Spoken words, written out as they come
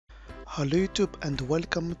Hello YouTube and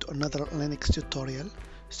welcome to another Linux tutorial.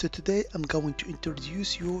 So today I'm going to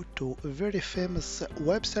introduce you to a very famous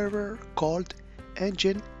web server called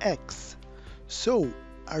Nginx. So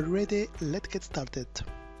are you ready? Let's get started.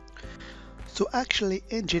 So actually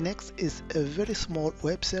Nginx is a very small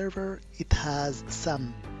web server. It has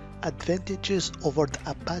some advantages over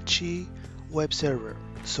the Apache web server.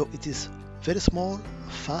 So it is very small,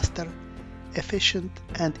 faster, efficient,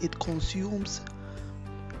 and it consumes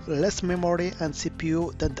less memory and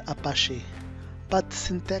CPU than the Apache, but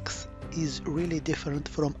syntax is really different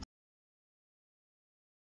from.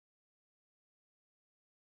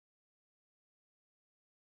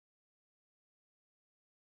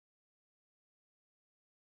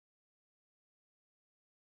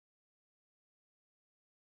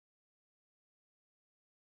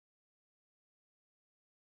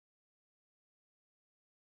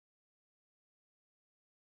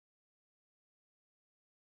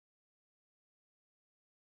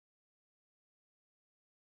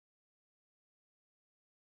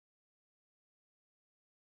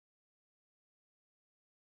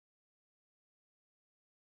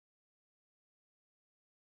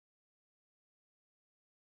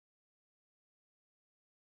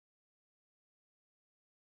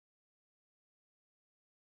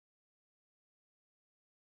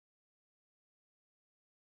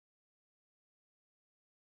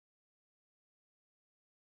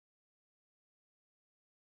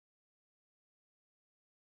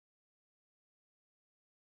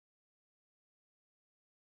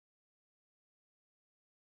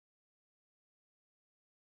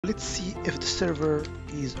 Let's see if the server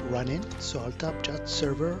is running. So I'll tap just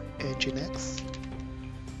server Nginx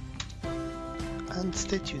and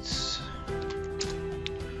status.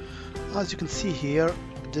 As you can see here,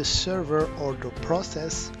 the server or the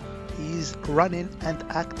process is running and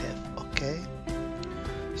active. Okay,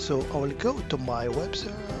 so I will go to my web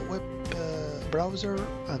browser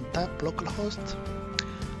and type localhost.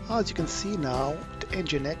 As you can see now, the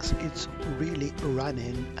Nginx is really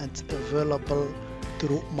running and available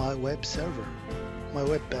through my web server, my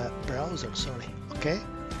web browser, sorry. Okay,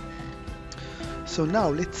 so now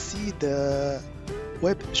let's see the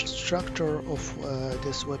web structure of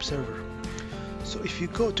this web server. So if you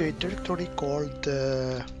go to a directory called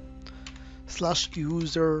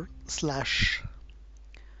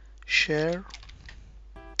 /user/share,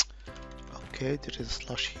 okay, there is a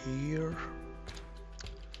slash here,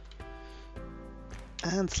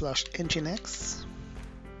 and /nginx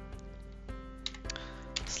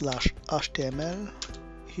 /html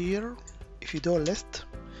here. If you do a list,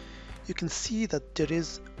 you can see that there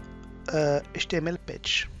is a HTML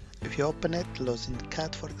page. If you open it, login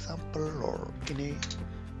cat for example, or any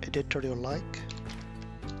editor you like.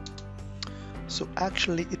 So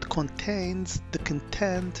actually it contains the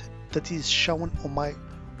content that is shown on my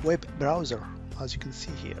web browser, as you can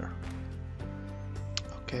see here.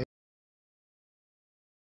 Okay.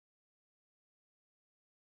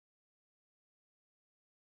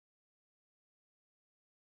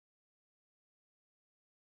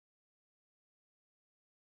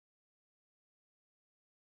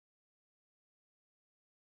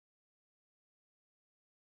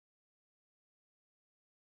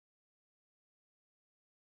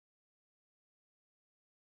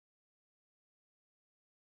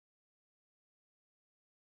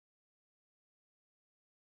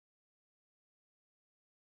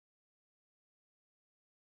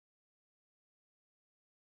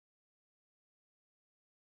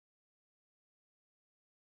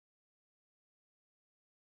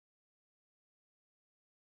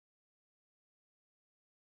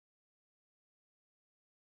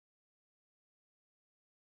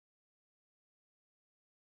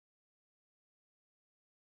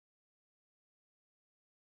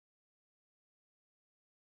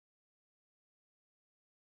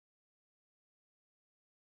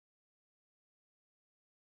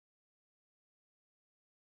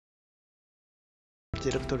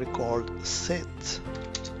 Directory called sites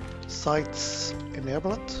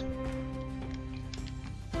enabled.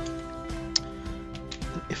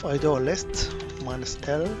 If I do a list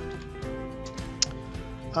 -l,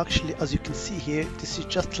 actually as you can see here, this is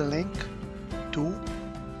just a link to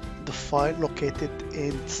the file located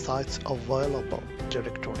in sites available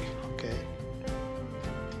directory. Okay,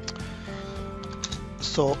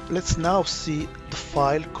 so let's now see the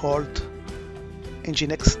file called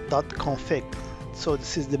nginx.config. So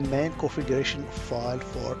this is the main configuration file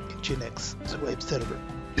for Nginx, the web server.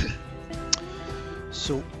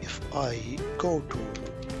 So if I go to,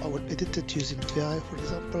 I will edit it using VI for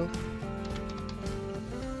example.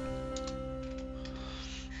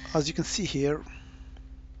 As you can see here,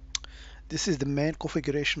 This is the main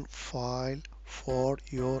configuration file for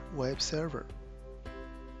your web server.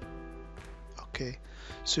 Okay,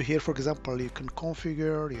 so here for example you can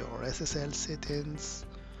configure your SSL settings,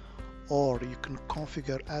 or you can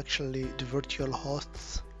configure actually the virtual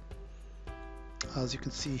hosts, as you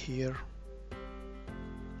can see here.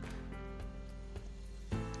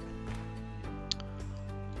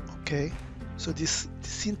 Okay, so this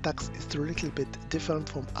syntax is a little bit different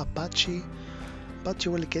from Apache, but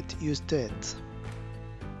you will get used to it.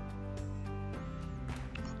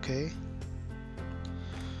 Okay,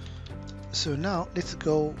 so now let's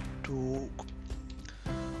go to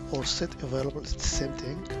our set available. It's the same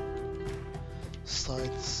thing,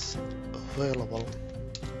 sites available,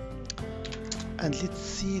 and let's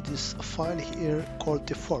see this file here called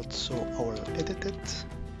default. So I will edit it,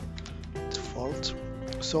 default.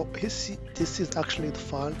 So this is actually the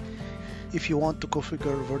file if you want to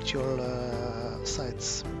configure virtual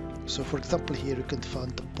sites. So for example here you can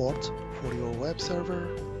find the port for your web server,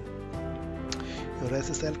 your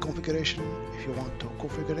SSL configuration if you want to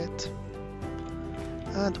configure it,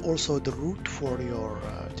 and also the root for your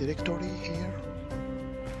directory here.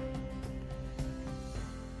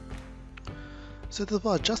 So that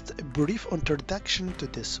was just a brief introduction to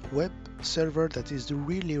this web server that is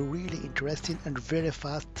really interesting and very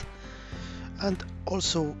fast and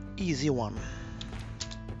also easy one.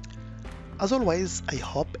 As always, I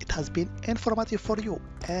hope it has been informative for you,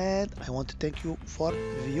 and I want to thank you for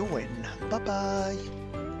viewing. Bye bye.